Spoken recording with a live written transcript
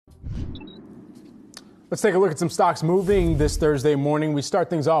Let's take a look at some stocks moving this Thursday morning. We start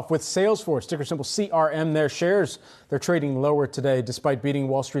things off with Salesforce, ticker symbol CRM. Their shares, they're trading lower today despite beating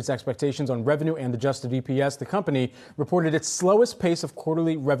Wall Street's expectations on revenue and adjusted EPS. The company reported its slowest pace of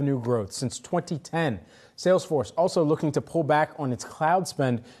quarterly revenue growth since 2010. Salesforce also looking to pull back on its cloud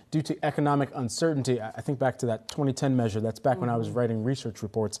spend due to economic uncertainty. I think back to that 2010 measure. That's back when I was writing research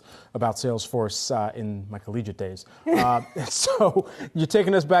reports about Salesforce in my collegiate days. So you're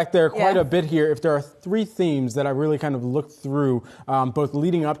taking us back there quite a bit here. If there are three themes that I really kind of looked through, both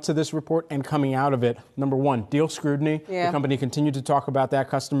leading up to this report and coming out of it. Number one, deal scrutiny. The company continued to talk about that.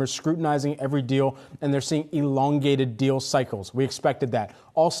 Customers scrutinizing every deal, and they're seeing elongated deal cycles. We expected that.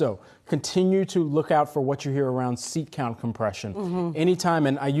 Also, continue to look out for what you hear around seat count compression. Anytime,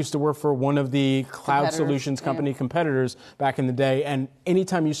 and I used to work for one of the cloud solutions company competitors back in the day, and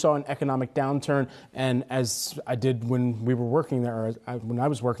anytime you saw an economic downturn, and as I did when we were working there, or when I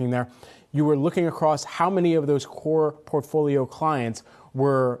was working there, you were looking across how many of those core portfolio clients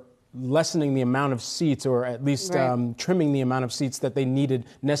were lessening the amount of seats, or at least trimming the amount of seats that they needed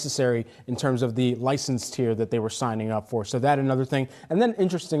necessary in terms of the license tier that they were signing up for. So that another thing. And then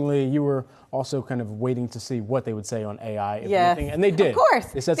interestingly, you were also kind of waiting to see what they would say on AI, if anything. And they did. Of course.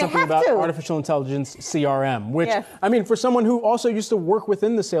 They said something about artificial intelligence CRM, which, I mean, for someone who also used to work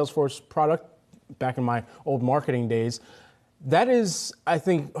within the Salesforce product back in my old marketing days, that is, I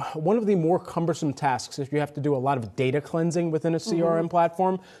think, one of the more cumbersome tasks if you have to do a lot of data cleansing within a CRM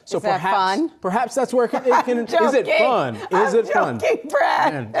platform. So is that fun? Perhaps that's where it can is it fun? Is it fun?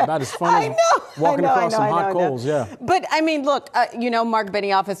 Brad. Man, about as fun as walking across some hot coals, But I mean, look, Mark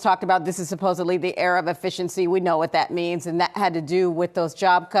Benioff has talked about this is supposedly the era of efficiency. We know what that means, and that had to do with those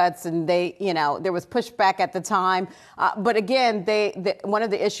job cuts, and there was pushback at the time. But again, one of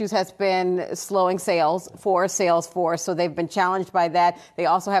the issues has been slowing sales for Salesforce, so they've been challenged by that. They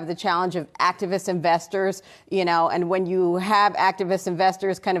also have the challenge of activist investors, and when you have activist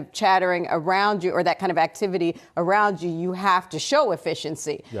investors kind of chattering around you, or that kind of activity around you, you have to show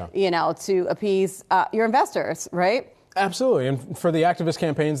efficiency, to appease your investors, right? Absolutely. And for the activist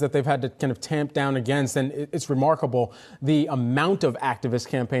campaigns that they've had to kind of tamp down against, and it's remarkable the amount of activist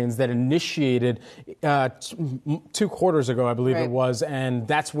campaigns that initiated 2 quarters ago, I believe it was, and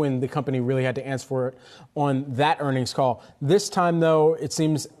that's when the company really had to answer for it on that earnings call. This time, though, it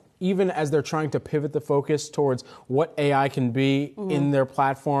seems even as they're trying to pivot the focus towards what AI can be in their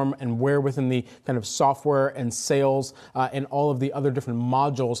platform and where within the kind of software and sales and all of the other different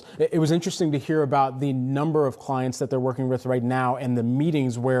modules, it was interesting to hear about the number of clients that they're working with right now and the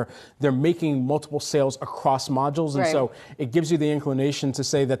meetings where they're making multiple sales across modules. And so it gives you the inclination to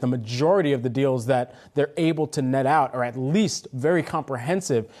say that the majority of the deals that they're able to net out are at least very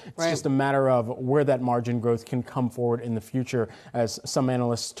comprehensive. It's just a matter of where that margin growth can come forward in the future, as some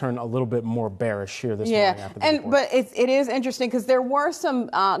analysts turn a little bit more bearish here this morning after the report. But it is interesting because there were some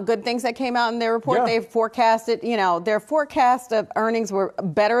good things that came out in their report. They forecasted, their forecast of earnings were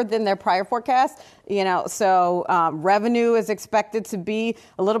better than their prior forecast. So revenue is expected to be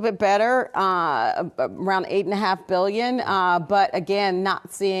a little bit better, around $8.5 billion. But again,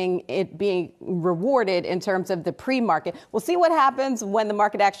 not seeing it being rewarded in terms of the pre-market. We'll see what happens when the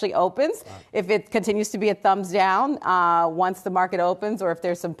market actually opens. If it continues to be a thumbs down once the market opens, or if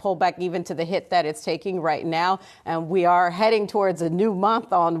there's some pullback even to the hit that it's taking right now. And we are heading towards a new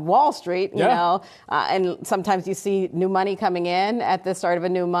month on Wall Street, and sometimes you see new money coming in at the start of a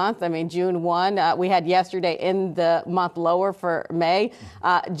new month. I mean, June 1. We had yesterday in the month lower for May.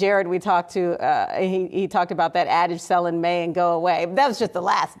 Jared, we talked to, he talked about that adage, sell in May and go away. That was just the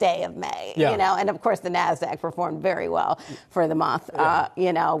last day of May, and of course the NASDAQ performed very well for the month,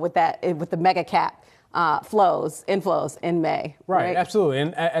 with the mega cap inflows in May. Right, absolutely.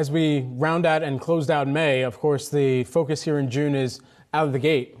 And as we round out and closed out May, of course, the focus here in June is out of the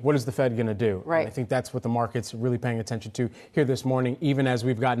gate, what is the Fed going to do? Right. And I think that's what the market's really paying attention to here this morning, even as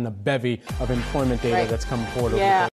we've gotten a bevy of employment data that's coming forward over the